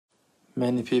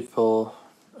Many people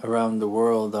around the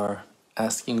world are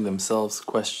asking themselves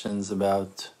questions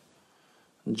about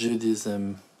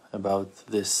Judaism, about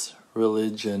this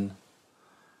religion.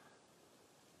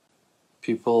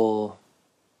 People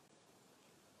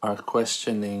are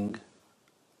questioning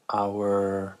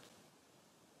our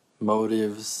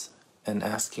motives and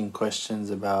asking questions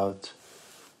about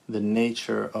the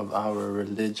nature of our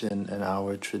religion and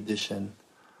our tradition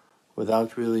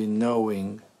without really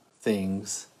knowing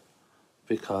things,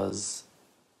 because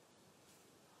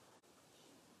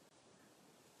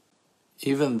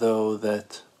even though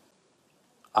that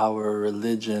our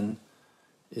religion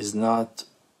is not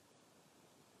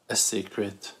a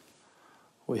secret,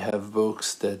 we have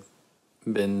books that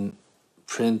been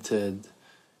printed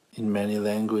in many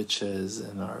languages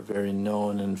and are very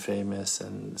known and famous,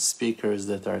 and speakers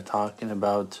that are talking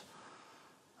about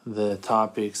the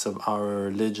topics of our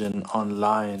religion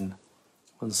online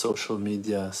on social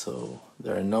media, so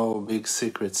there are no big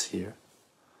secrets here.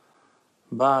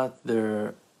 But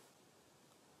there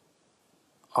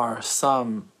are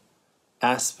some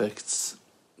aspects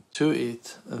to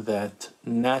it that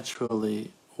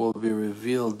naturally will be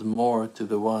revealed more to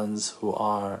the ones who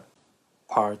are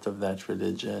part of that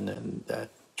religion and that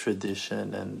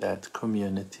tradition and that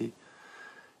community,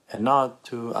 and not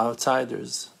to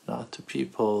outsiders, not to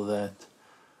people that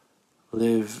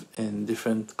live in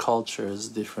different cultures,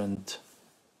 different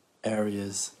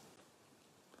areas.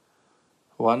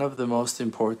 One of the most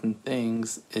important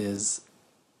things is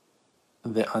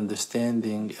the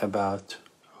understanding about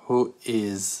who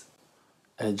is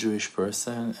a Jewish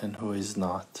person and who is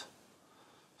not.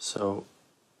 So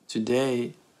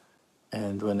today,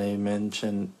 and when I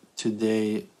mention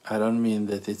today, I don't mean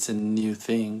that it's a new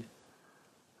thing.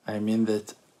 I mean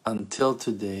that until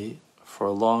today, for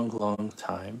a long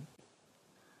time,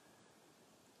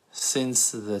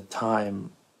 since the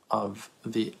time of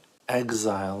the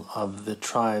exile of the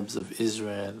tribes of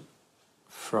Israel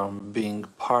from being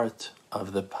part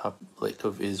of the public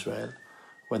of Israel,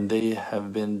 when they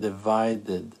have been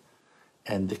divided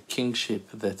and the kingship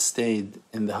that stayed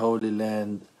in the Holy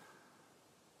Land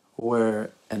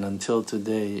were and until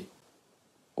today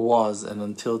was and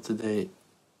until today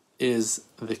is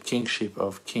the kingship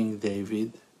of King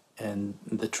David and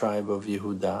the tribe of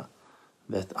Yehudah,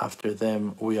 that after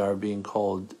them we are being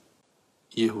called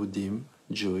Yehudim,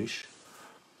 Jewish.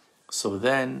 So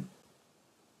then,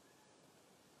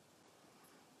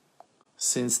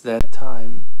 since that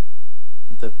time,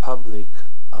 the public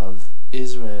of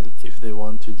Israel, if they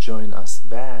want to join us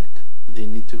back, they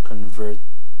need to convert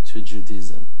to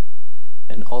Judaism.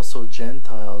 And also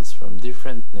Gentiles from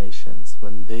different nations,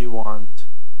 when they want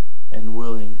and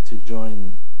willing to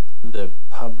join the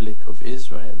public of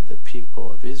Israel, the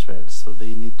people of Israel, so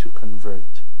they need to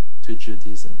convert to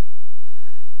Judaism.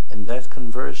 And that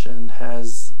conversion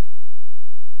has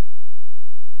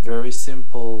very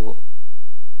simple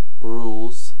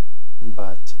rules,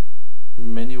 but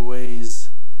many ways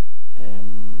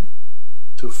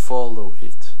to follow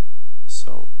it.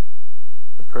 So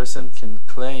a person can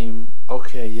claim,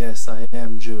 okay, yes, I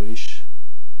am Jewish,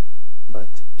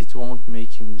 but it won't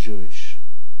make him Jewish.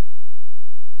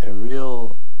 A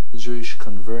real Jewish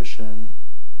conversion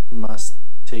must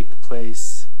take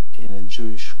place in a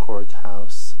Jewish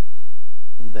courthouse,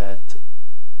 that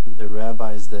the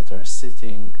rabbis that are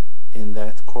sitting in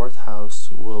that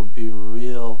courthouse will be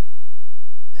real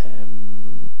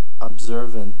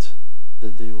observant,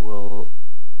 that they will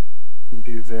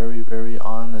be very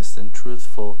honest and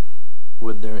truthful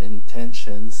with their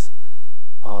intentions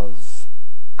of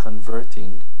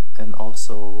converting, and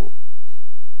also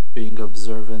being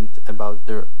observant about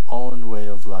their own way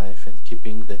of life and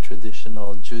keeping the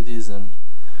traditional Judaism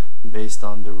based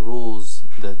on the rules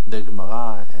that the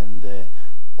Gemara and the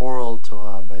oral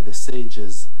Torah by the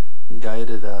sages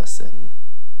guided us and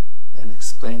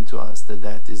explained to us that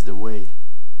that is the way.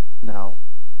 Now,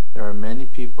 there are many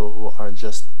people who are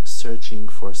just searching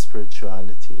for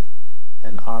spirituality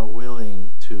and are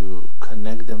willing to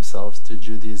connect themselves to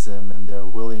Judaism, and they're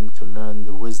willing to learn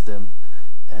the wisdom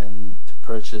and to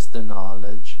purchase the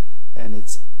knowledge, and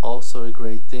it's also a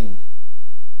great thing.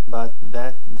 But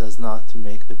that does not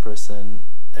make the person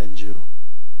a Jew.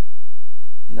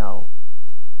 Now,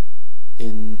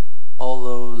 in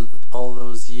all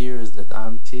those years that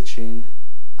I'm teaching,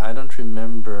 I don't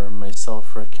remember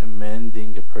myself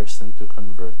recommending a person to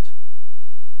convert.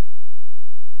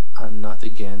 I'm not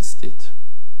against it.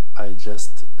 I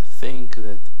just think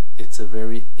that it's a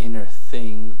very inner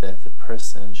thing that a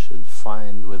person should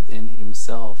find within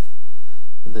himself,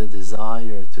 the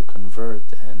desire to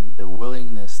convert and the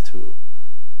willingness to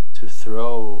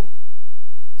throw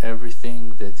everything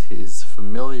that is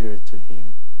to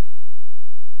him,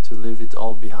 to leave it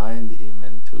all behind him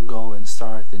and to go and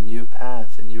start a new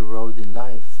path, a new road in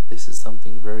life. This is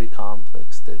something very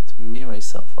complex that me,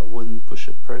 myself, I wouldn't push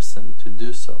a person to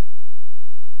do so.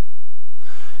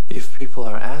 If people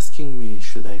are asking me,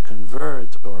 should I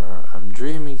convert, or I'm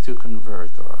dreaming to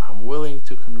convert, or I'm willing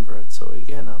to convert, so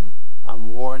again, I'm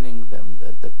warning them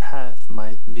that the path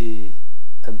might be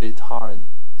a bit hard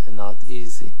and not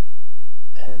easy,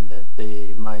 and that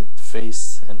they might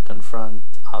face and confront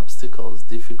obstacles,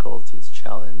 difficulties,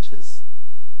 challenges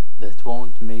that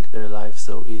won't make their life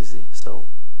so easy. So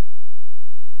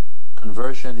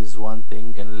conversion is one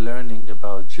thing, and learning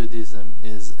about Judaism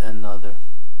is another.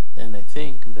 And I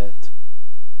think that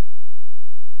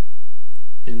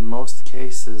in most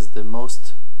cases the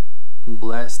most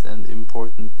blessed and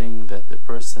important thing that the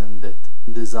person that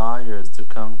desires to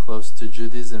come close to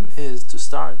Judaism is to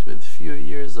start with few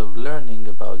years of learning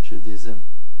about Judaism.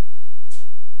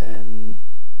 And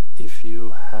if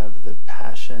you have the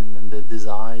passion and the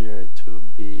desire to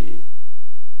be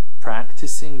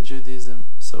practicing Judaism,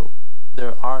 so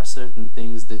there are certain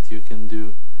things that you can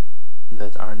do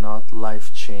that are not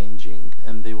life-changing,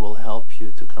 and they will help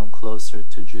you to come closer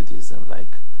to Judaism,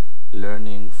 like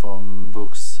learning from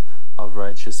books of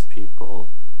righteous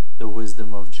people, the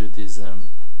wisdom of Judaism,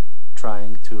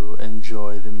 trying to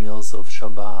enjoy the meals of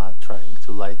Shabbat, trying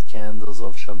to light candles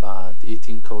of Shabbat,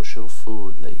 eating kosher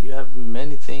food. Like, you have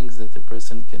many things that a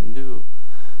person can do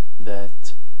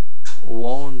that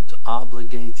won't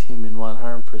obligate him in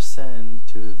 100%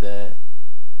 to the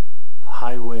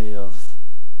highway of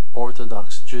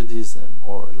Orthodox Judaism,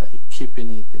 or like keeping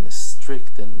it in a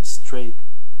strict and straight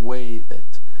way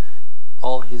that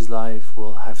all his life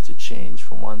will have to change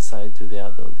from one side to the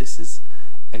other. This is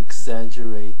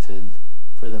exaggerated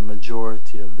for the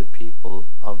majority of the people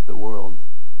of the world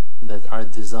that are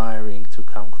desiring to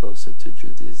come closer to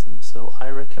Judaism. So I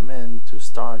recommend to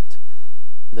start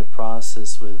the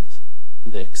process with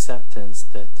the acceptance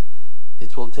that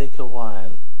it will take a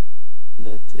while,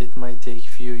 that it might take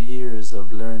few years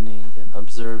of learning and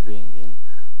observing and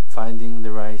finding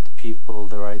the right people,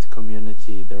 the right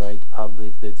community, the right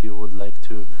public that you would like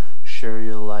to share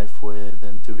your life with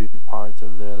and to be part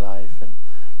of their life, and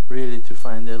really to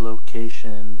find a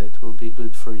location that will be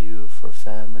good for you, for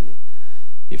family.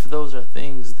 If those are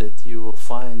things that you will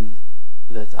find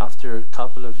that after a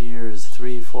couple of years,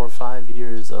 3, 4, 5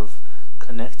 years of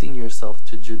connecting yourself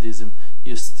to Judaism,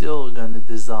 you're still gonna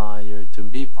desire to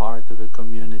be part of a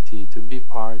community, to be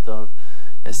part of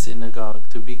a synagogue,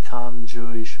 to become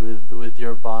Jewish with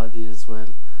your body as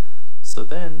well. So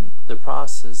then the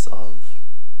process of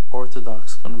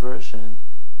Orthodox conversion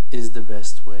is the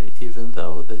best way, even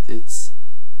though that it's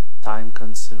time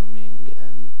consuming,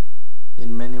 and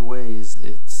in many ways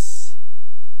it's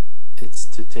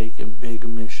to take a big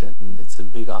mission, it's a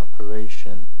big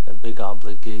operation, a big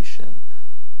obligation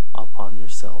upon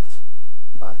yourself.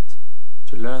 But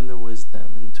to learn the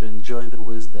wisdom and to enjoy the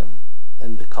wisdom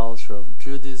and the culture of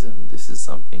Judaism, this is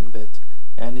something that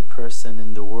any person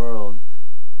in the world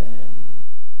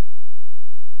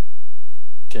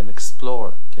can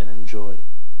explore, can enjoy,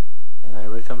 and I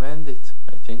recommend it.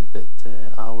 I think that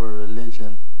our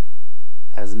religion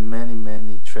has many,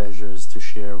 many treasures to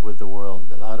share with the world,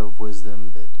 a lot of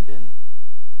wisdom that's been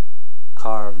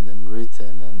carved and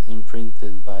written and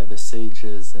imprinted by the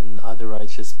sages and other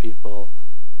righteous people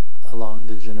along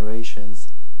the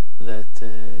generations that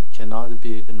cannot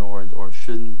be ignored or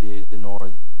shouldn't be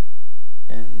ignored,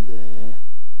 and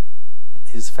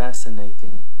is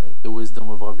fascinating, like the wisdom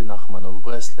of Rabino Nachman of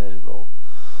Breslev, or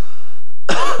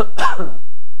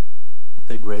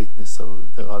the greatness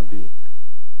of the Rabbi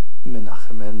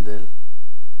Menachem Mendel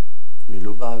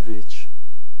Milubavitch,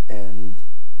 and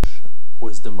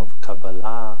wisdom of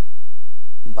Kabbalah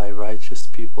by righteous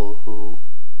people who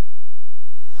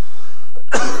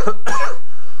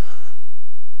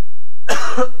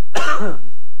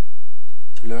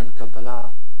to learn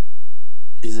Kabbalah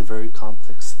is a very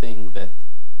complex thing that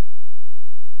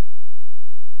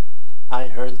I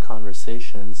heard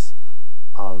conversations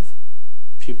of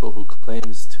people who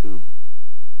claims to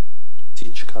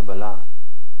teach Kabbalah,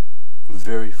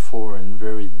 very foreign,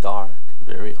 very dark,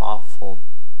 very awful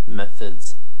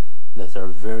methods that are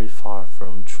very far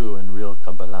from true and real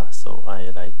Kabbalah. So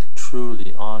I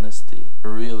truly, honestly,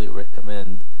 really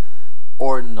recommend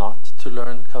or not to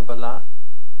learn Kabbalah,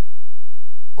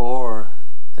 or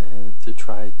to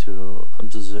try to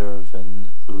observe and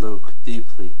look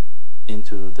deeply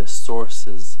into the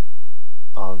sources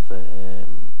of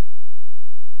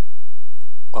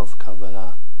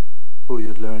Kabbalah, who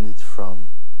you learn it from.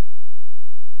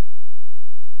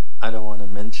 I don't want to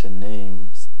mention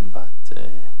names, but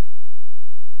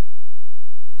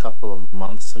couple of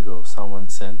months ago, someone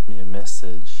sent me a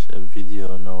message, a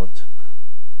video note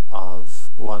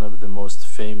of one of the most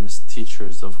famous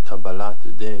teachers of Kabbalah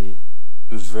today,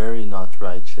 very not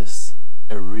righteous,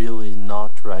 a really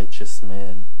not righteous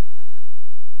man,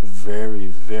 very,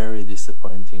 very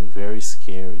disappointing, very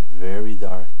scary, very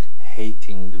dark,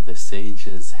 hating the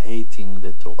sages, hating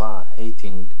the Torah,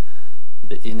 hating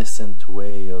the innocent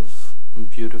way of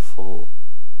beautiful,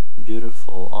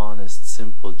 honest,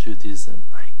 simple Judaism,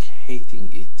 like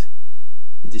hating it,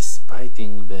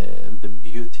 despiting the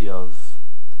beauty of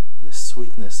the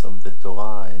sweetness of the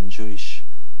Torah and Jewish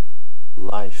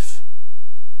life,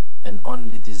 and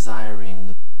only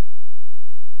desiring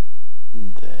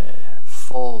the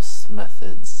false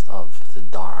methods of the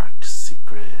dark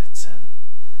secrets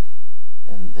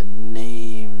and the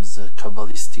names,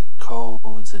 Kabbalistic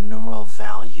codes and numeral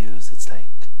values. It's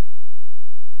like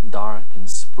dark and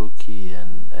spooky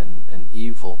and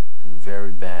evil and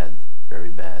very bad, very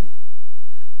bad.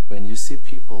 When you see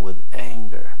people with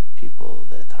anger, people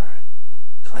that are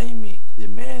claiming,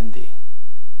 demanding,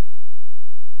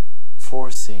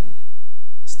 forcing,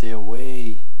 stay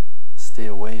away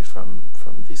from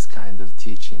these kind of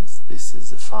teachings. This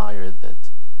is a fire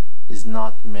that is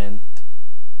not meant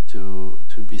to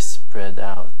be spread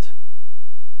out.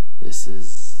 This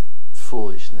is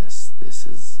foolishness. This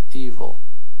is evil.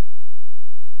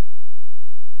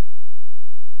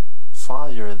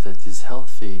 Fire that is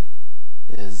healthy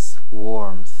is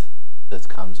warmth that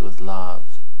comes with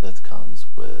love, that comes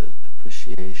with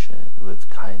appreciation, with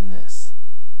kindness.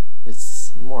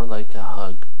 It's more like a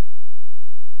hug,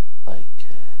 like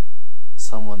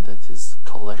someone that is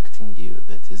collecting you,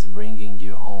 that is bringing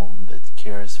you home, that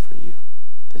cares for you,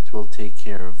 that will take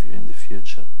care of you in the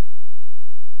future.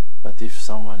 But if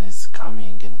someone is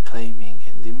coming and claiming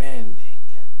and demanding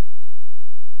and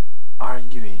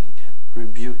arguing and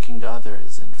rebuking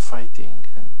others and fighting,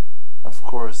 and of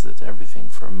course that everything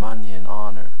for money and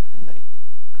honor and like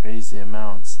crazy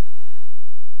amounts.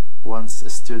 Once a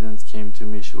student came to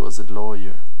me, she was a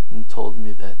lawyer, and told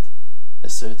me that a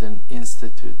certain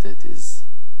institute that is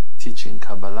teaching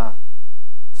Kabbalah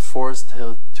forced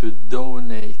her to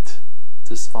donate,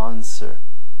 to sponsor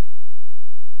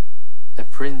a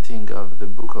printing of the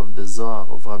book of the Zohar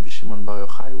of Rabbi Shimon Bar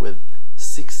Yochai with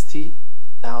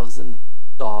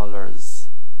 $60,000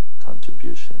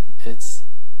 contribution. It's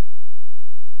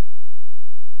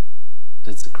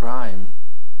a crime.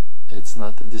 It's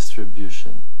not a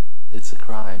distribution. It's a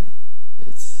crime.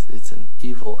 It's an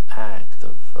evil act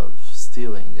of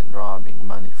stealing and robbing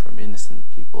money from innocent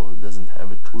people who doesn't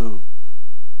have a clue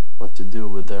what to do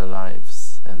with their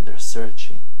lives, and they're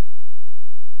searching.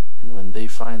 And when they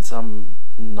find some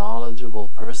knowledgeable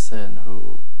person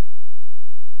who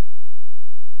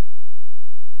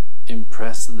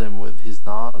impressed them with his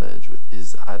knowledge, with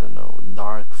his, I don't know,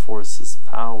 dark forces,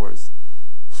 powers,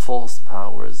 false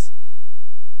powers.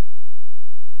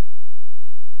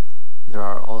 There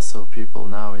are also people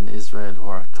now in Israel who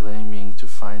are claiming to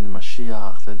find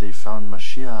Mashiach, that they found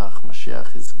Mashiach.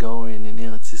 Mashiach is going in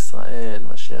Eretz Israel.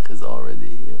 Mashiach is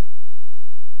already here.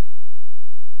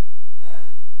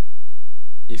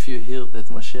 If you hear that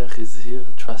Mashiach is here,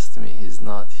 trust me, he's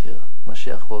not here.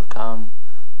 Mashiach will come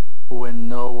when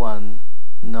no one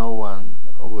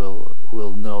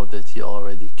will know that he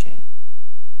already came.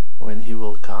 When he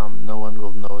will come, no one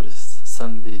will notice.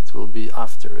 Suddenly it will be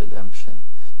after redemption.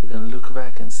 You can look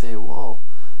back and say, whoa,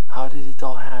 how did it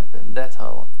all happen? That's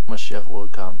how Mashiach will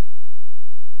come.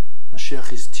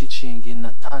 Mashiach is teaching in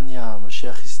Netanya.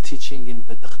 Mashiach is teaching in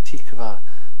Petach Tikva.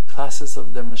 Classes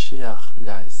of the Mashiach,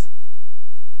 guys.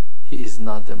 He is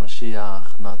not the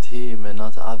Mashiach, not him and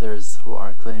not others who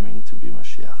are claiming to be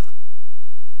Mashiach.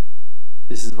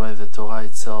 This is why the Torah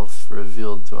itself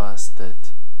revealed to us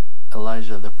that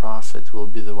Elijah the prophet will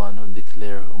be the one who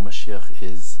declares who Mashiach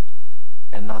is,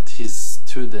 and not his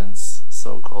students,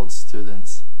 so-called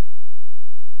students.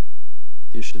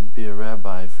 You should be a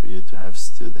rabbi for you to have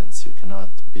students. You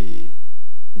cannot be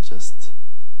just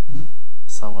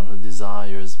someone who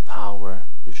desires power.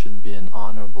 You should be an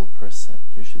honorable person.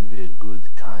 You should be a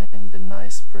good, kind, and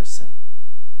nice person,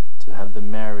 to have the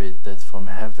merit that from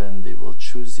heaven they will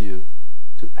choose you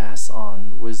to pass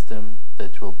on wisdom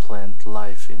that will plant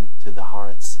life into the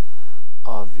hearts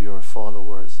of your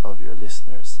followers, of your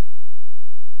listeners.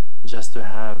 Just to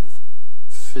have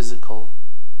physical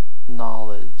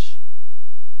knowledge,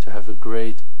 to have a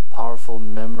great, powerful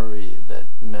memory that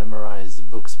memorizes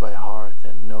books by heart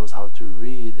and knows how to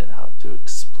read and how to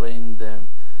explain them,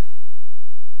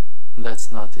 that's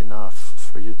not enough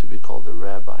for you to be called a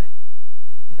rabbi.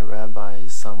 A rabbi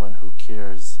is someone who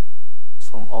cares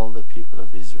from all the people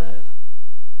of Israel.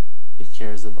 He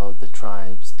cares about the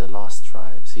tribes, the lost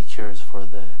tribes. He cares for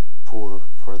the poor,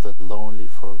 for the lonely,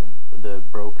 for the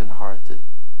broken-hearted.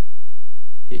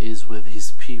 He is with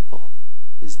his people.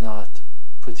 He's not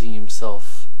putting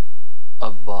himself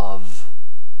above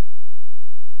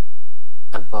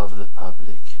the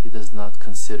public. He does not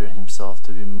consider himself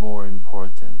to be more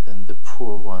important than the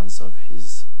poor ones of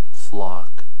his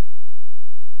flock.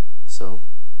 So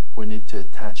we need to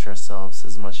attach ourselves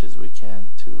as much as we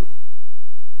can to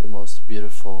the most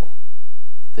beautiful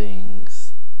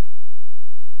things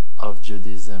of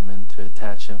Judaism, and to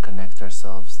attach and connect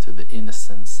ourselves to the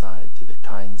innocent side, to the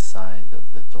kind side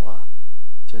of the Torah,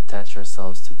 to attach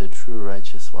ourselves to the true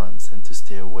righteous ones, and to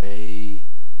stay away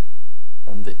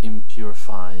from the impure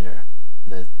fire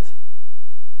that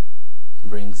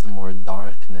brings more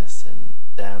darkness and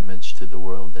damage to the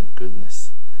world than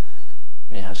goodness.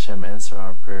 May Hashem answer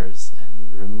our prayers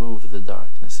and remove the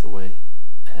darkness away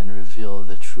and reveal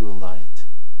the true light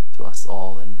to us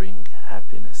all and bring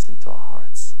happiness into our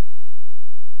hearts.